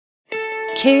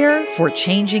Care for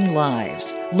Changing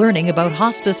Lives. Learning about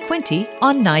Hospice Quinte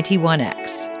on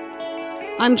 91X.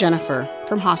 I'm Jennifer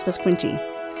from Hospice Quinte.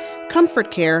 Comfort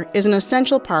care is an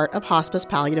essential part of hospice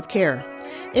palliative care.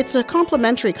 It's a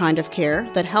complementary kind of care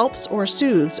that helps or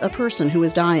soothes a person who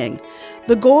is dying.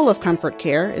 The goal of comfort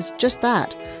care is just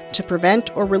that, to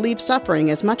prevent or relieve suffering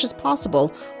as much as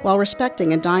possible while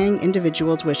respecting a dying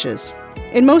individual's wishes.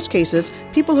 In most cases,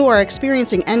 people who are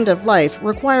experiencing end of life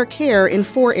require care in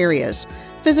 4 areas: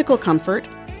 physical comfort,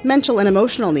 mental and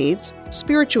emotional needs,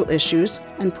 spiritual issues,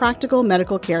 and practical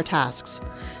medical care tasks.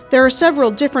 There are several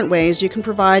different ways you can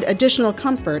provide additional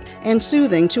comfort and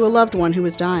soothing to a loved one who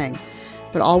is dying.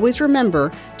 But always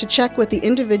remember to check with the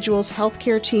individual's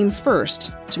healthcare team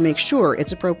first to make sure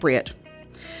it's appropriate.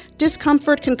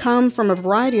 Discomfort can come from a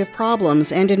variety of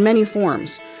problems and in many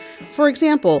forms. For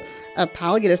example, a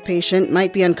palliative patient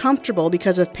might be uncomfortable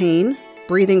because of pain,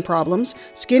 breathing problems,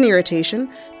 skin irritation,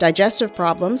 digestive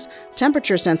problems,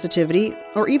 temperature sensitivity,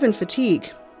 or even fatigue.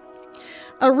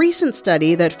 A recent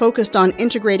study that focused on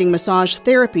integrating massage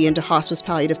therapy into hospice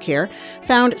palliative care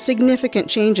found significant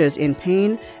changes in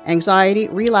pain, anxiety,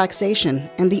 relaxation,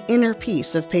 and the inner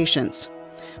peace of patients.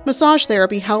 Massage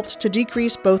therapy helped to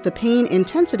decrease both the pain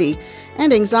intensity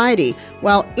and anxiety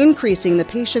while increasing the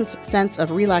patient's sense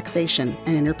of relaxation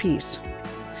and inner peace.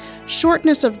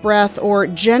 Shortness of breath or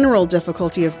general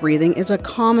difficulty of breathing is a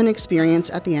common experience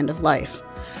at the end of life.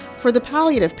 For the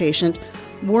palliative patient,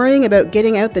 worrying about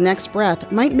getting out the next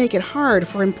breath might make it hard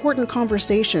for important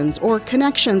conversations or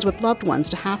connections with loved ones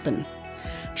to happen.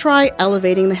 Try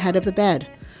elevating the head of the bed,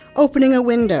 opening a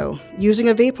window, using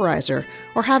a vaporizer,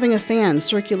 or having a fan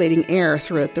circulating air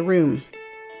throughout the room.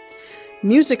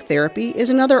 Music therapy is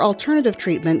another alternative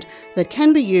treatment that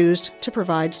can be used to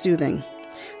provide soothing.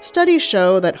 Studies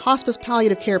show that hospice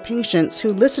palliative care patients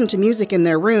who listen to music in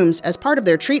their rooms as part of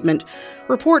their treatment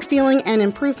report feeling an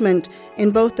improvement in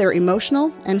both their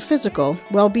emotional and physical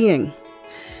well-being.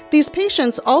 These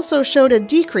patients also showed a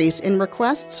decrease in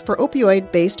requests for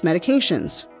opioid-based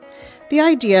medications. The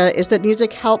idea is that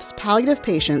music helps palliative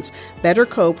patients better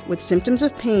cope with symptoms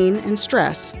of pain and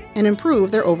stress and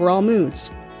improve their overall moods.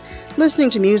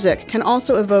 Listening to music can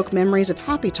also evoke memories of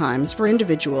happy times for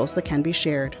individuals that can be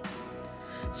shared.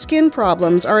 Skin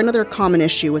problems are another common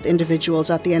issue with individuals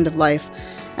at the end of life.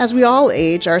 As we all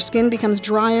age, our skin becomes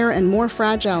drier and more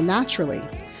fragile naturally.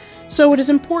 So it is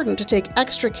important to take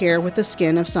extra care with the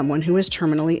skin of someone who is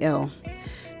terminally ill.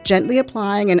 Gently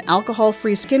applying an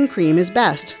alcohol-free skin cream is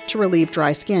best to relieve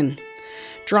dry skin.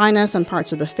 Dryness on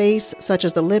parts of the face, such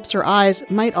as the lips or eyes,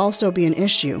 might also be an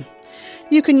issue.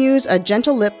 You can use a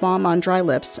gentle lip balm on dry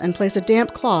lips and place a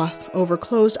damp cloth over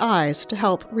closed eyes to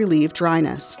help relieve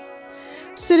dryness.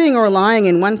 Sitting or lying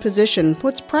in one position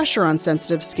puts pressure on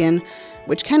sensitive skin,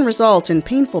 which can result in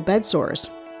painful bed sores.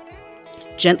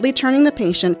 Gently turning the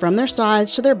patient from their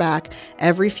sides to their back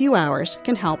every few hours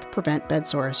can help prevent bed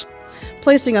sores.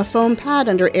 Placing a foam pad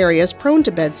under areas prone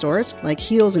to bed sores, like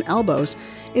heels and elbows,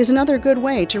 is another good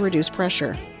way to reduce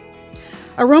pressure.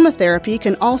 Aromatherapy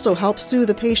can also help soothe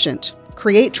the patient,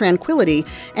 create tranquility,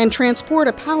 and transport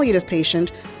a palliative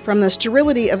patient from the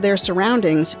sterility of their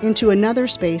surroundings into another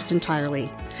space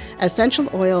entirely. Essential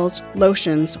oils,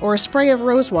 lotions, or a spray of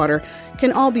rosewater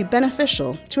can all be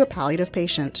beneficial to a palliative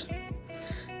patient.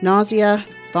 Nausea,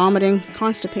 vomiting,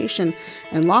 constipation,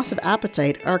 and loss of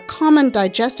appetite are common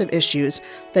digestive issues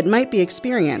that might be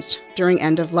experienced during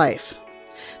end of life.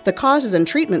 The causes and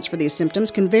treatments for these symptoms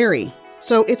can vary,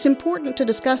 so it's important to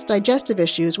discuss digestive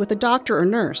issues with a doctor or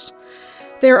nurse.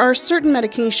 There are certain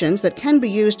medications that can be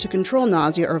used to control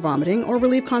nausea or vomiting or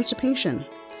relieve constipation.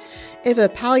 If a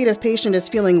palliative patient is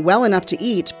feeling well enough to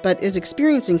eat but is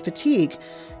experiencing fatigue,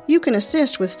 you can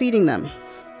assist with feeding them.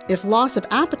 If loss of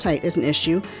appetite is an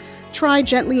issue, try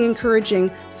gently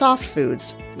encouraging soft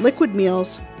foods, liquid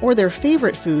meals, or their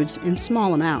favorite foods in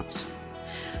small amounts.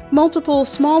 Multiple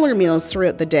smaller meals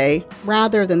throughout the day,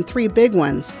 rather than 3 big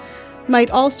ones,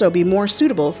 might also be more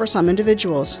suitable for some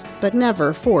individuals, but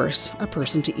never force a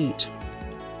person to eat.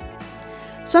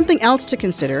 Something else to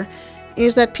consider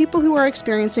is that people who are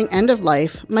experiencing end of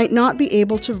life might not be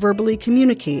able to verbally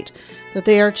communicate that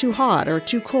they are too hot or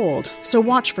too cold, so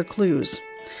watch for clues.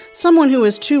 Someone who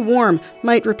is too warm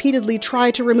might repeatedly try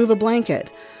to remove a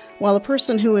blanket, while a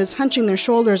person who is hunching their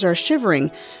shoulders or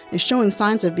shivering is showing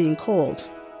signs of being cold.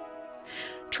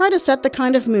 Try to set the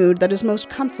kind of mood that is most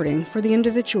comforting for the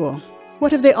individual.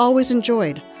 What have they always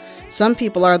enjoyed? Some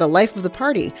people are the life of the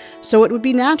party, so it would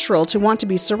be natural to want to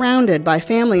be surrounded by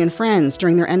family and friends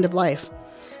during their end of life.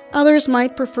 Others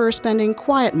might prefer spending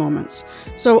quiet moments,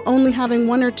 so only having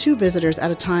 1 or 2 visitors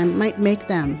at a time might make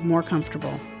them more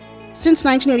comfortable. Since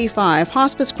 1985,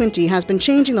 Hospice Quinte has been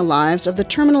changing the lives of the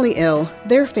terminally ill,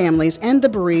 their families, and the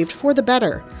bereaved for the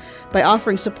better by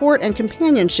offering support and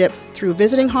companionship through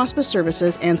visiting hospice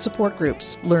services and support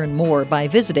groups. Learn more by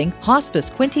visiting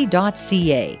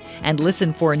hospicequinte.ca and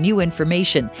listen for new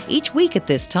information each week at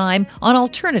this time on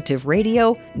Alternative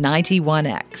Radio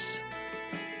 91X.